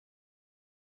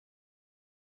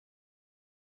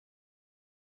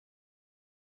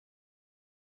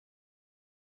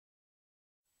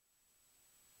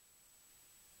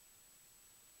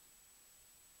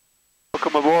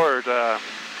Welcome aboard.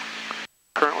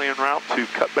 Currently en route to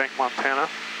Cutbank, Montana.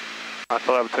 I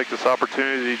thought I would take this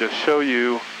opportunity to show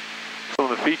you some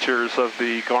of the features of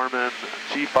the Garmin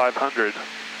G500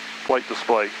 flight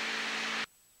display.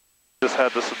 Just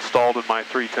had this installed in my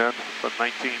 310, the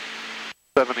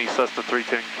 1970 Cessna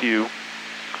 310Q.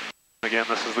 Again,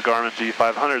 this is the Garmin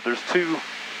G500. There's two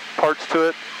parts to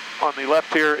it. On the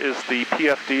left here is the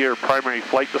PFD, or primary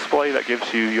flight display, that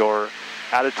gives you your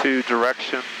attitude,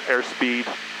 direction, airspeed,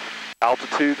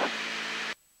 altitude.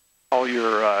 All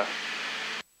your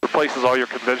replaces all your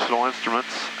conventional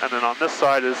instruments. And then on this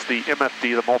side is the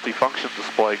MFD, the multifunction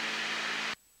display.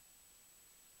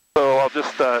 So I'll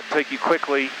just take you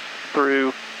quickly through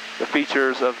the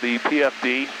features of the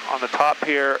PFD. On the top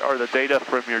here are the data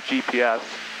from your GPS,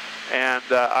 and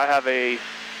I have a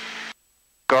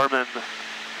Garmin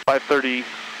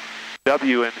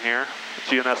 530W in here,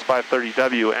 GNS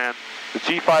 530W, and the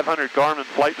G500 Garmin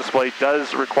flight display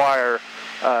does require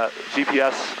a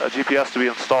GPS to be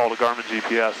installed, a Garmin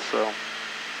GPS.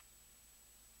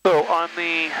 So on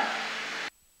the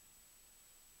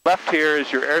left here is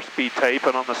your airspeed tape,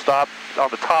 and on the top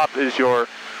is your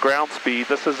ground speed.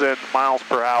 This is in miles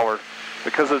per hour.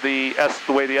 Because of the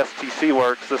way the STC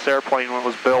works, this airplane, when it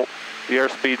was built, the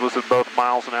airspeed was in both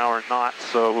miles an hour and knots,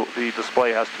 so the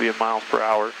display has to be in miles per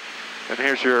hour. And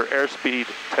here's your airspeed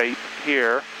tape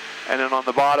here. And then on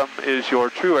the bottom is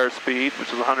your true airspeed, which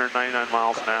is 199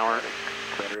 miles an hour.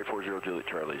 Battery 40 Juliet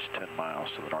Charlie's 10 miles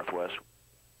to the northwest.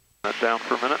 That down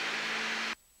for a minute.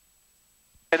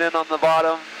 And then on the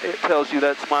bottom, it tells you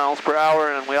that's miles per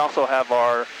hour, and we also have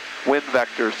our wind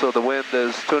vector. So the wind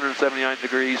is 279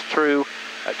 degrees true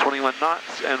at 21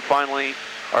 knots, and finally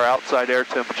our outside air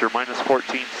temperature, minus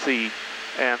 14 C.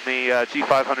 And the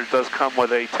G500 does come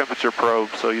with a temperature probe,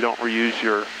 so you don't reuse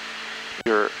your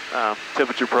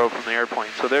temperature probe from the airplane.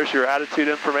 So there's your attitude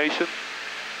information,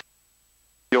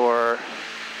 your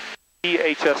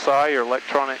EHSI, your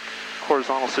electronic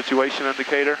horizontal situation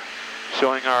indicator,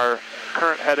 showing our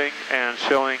current heading and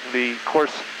showing the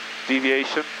course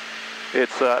deviation.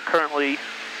 It's currently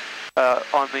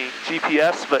on the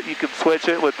GPS, but you can switch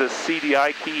it with this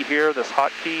CDI key here, this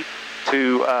hotkey,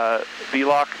 to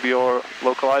VLOC, VO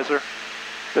Localizer.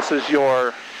 This is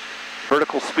your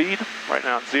vertical speed. Right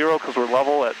now it's 0 because we're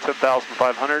level at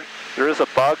 10,500. There is a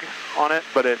bug on it,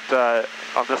 but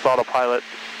on this autopilot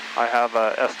I have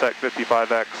a STEC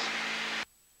 55X.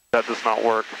 That does not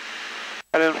work.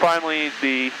 And then finally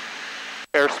the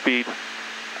airspeed,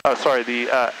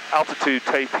 the altitude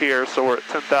tape here. So we're at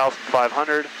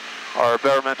 10,500. Our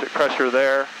barometric pressure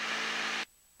there.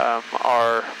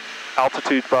 Our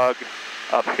altitude bug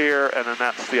up here, and then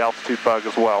that's the altitude bug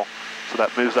as well. So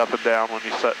that moves up and down when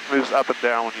you set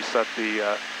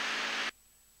the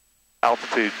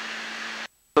altitude.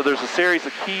 So there's a series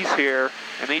of keys here,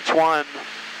 and each one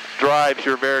drives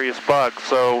your various bugs.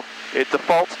 So it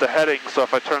defaults to heading. So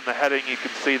if I turn the heading, you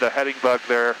can see the heading bug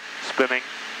there spinning.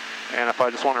 And if I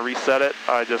just want to reset it,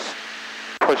 I just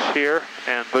push here,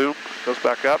 and boom, it goes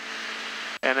back up.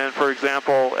 And then, for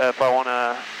example, if I want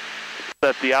to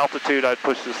set the altitude, I'd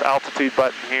push this altitude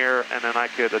button here, and then I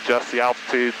could adjust the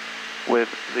altitude with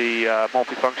the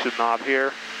multifunction knob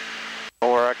here.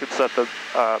 Or I could set the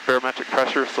barometric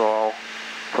pressure, so I'll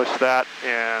push that,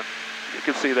 and you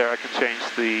can see there I can change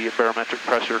the barometric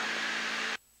pressure.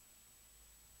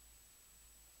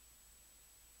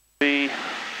 The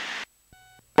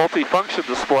multifunction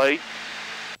display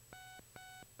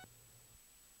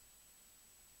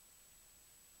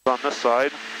on this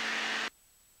side.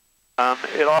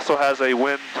 It also has a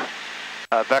wind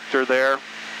vector there,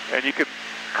 and you can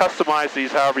customize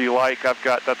these however you like.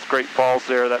 That's Great Falls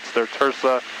there, that's their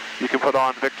Tersa. You can put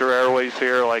on Victor Airways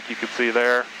here, like you can see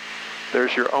there.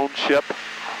 There's your own ship,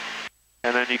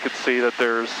 and then you can see that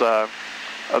there's a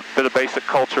bit of basic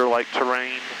culture like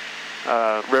terrain,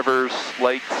 rivers,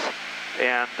 lakes,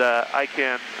 and I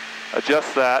can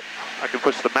adjust that. I can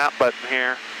push the map button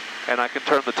here, and I can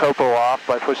turn the topo off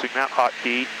by pushing that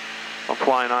hotkey. I'm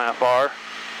flying IFR,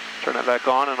 turn it back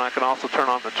on, and I can also turn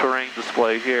on the terrain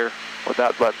display here with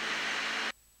that button.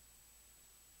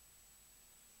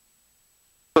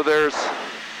 So there's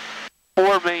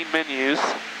 4 main menus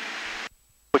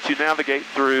which you navigate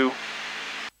through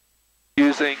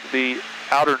using the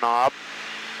outer knob.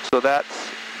 So that's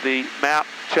the map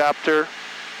chapter,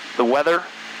 the weather.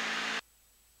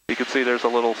 You can see there's a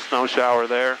little snow shower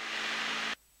there.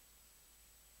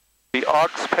 The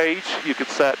aux page, you can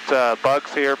set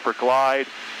bugs here for glide,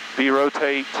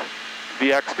 V-rotate,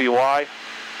 VX, VY,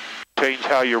 change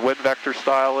how your wind vector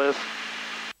style is.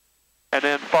 And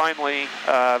then finally,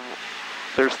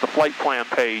 there's the flight plan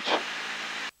page.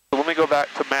 So let me go back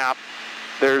to map,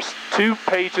 There's 2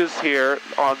 pages here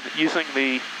on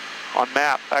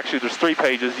map. Actually, there's 3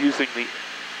 pages using the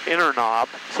inner knob.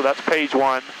 So that's page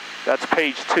 1, that's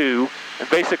page 2, and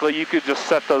basically you could just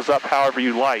set those up however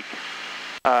you like.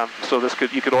 So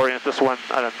you could orient this one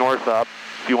north up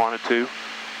if you wanted to.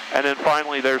 And then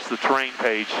finally there's the terrain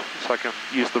page. So I can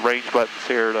use the range buttons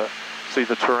here to see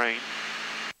the terrain.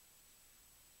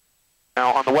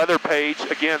 Now on the weather page,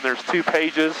 again, there's 2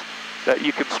 pages that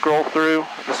you can scroll through.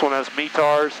 This one has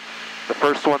METARs. The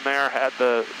first one there had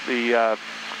the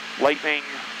lightning,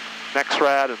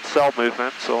 NEXRAD, and cell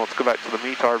movement. So let's go back to the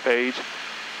METAR page.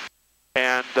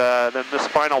 And then this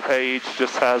final page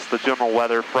just has the general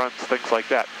weather, fronts, things like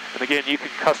that. And again, you can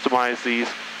customize these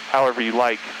however you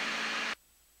like.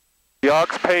 The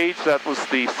AUX page, that was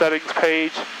the settings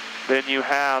page. Then you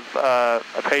have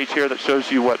a page here that shows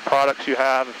you what products you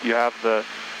have. If you have the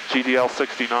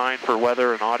GDL69 for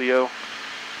weather and audio.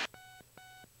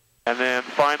 And then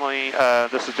finally,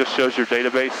 this just shows your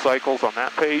database cycles on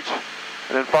that page.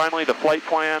 And then finally, the flight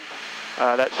plan.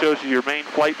 That shows you your main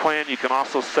flight plan. You can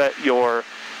also set your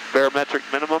barometric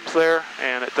minimums there,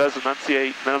 and it does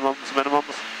enunciate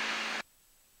minimums.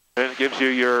 And it gives you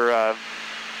your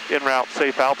en route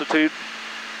safe altitude.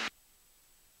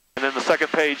 And then the second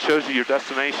page shows you your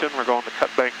destination. We're going to Cut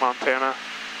Bank, Montana.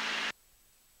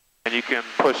 And you can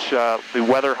push the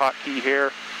weather hotkey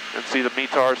here and see the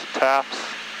METARs and TAPs.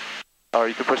 Or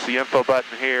you can push the info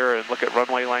button here and look at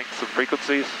runway lengths and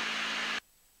frequencies.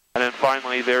 And then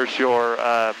finally, there's your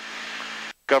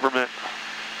government,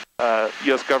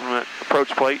 U.S. government approach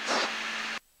plates.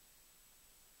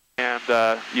 And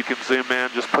you can zoom in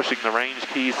just pushing the range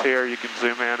keys here. You can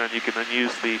zoom in and you can then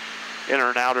use the inner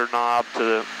and outer knob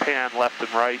to pan left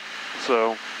and right.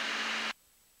 So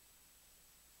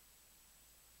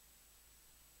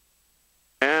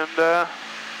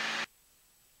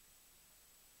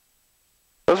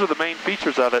those are the main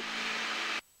features of it.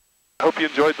 I hope you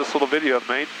enjoyed this little video I've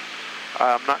made.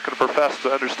 I'm not going to profess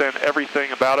to understand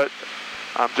everything about it.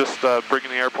 I'm just bringing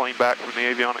the airplane back from the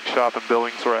avionics shop in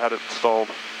Billings where I had it installed.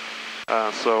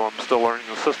 So I'm still learning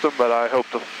the system, but I hope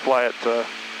to fly it to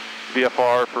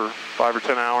VFR for 5 or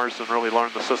 10 hours and really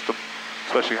learn the system,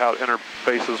 especially how it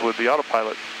interfaces with the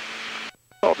autopilot.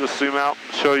 I'll just zoom out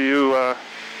and show you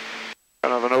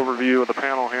kind of an overview of the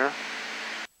panel here.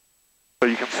 So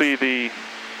you can see the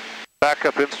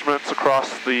backup instruments across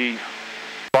the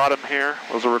bottom here.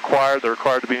 Those are required. They're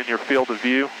required to be in your field of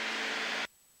view.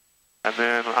 And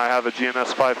then I have a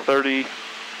GNS 530,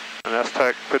 an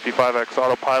STEC 55X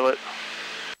autopilot,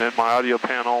 and then my audio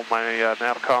panel, my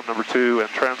Navcom number 2 and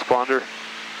transponder,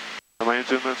 and my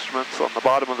engine instruments on the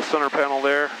bottom of the center panel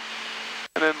there,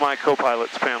 and then my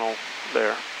co-pilot's panel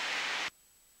there.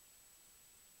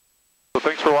 So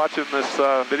thanks for watching this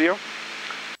video,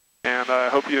 and I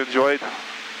hope you enjoyed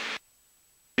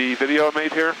the video I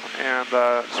made here, and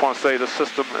I just want to say this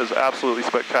system is absolutely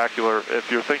spectacular.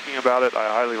 If you're thinking about it, I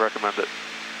highly recommend it.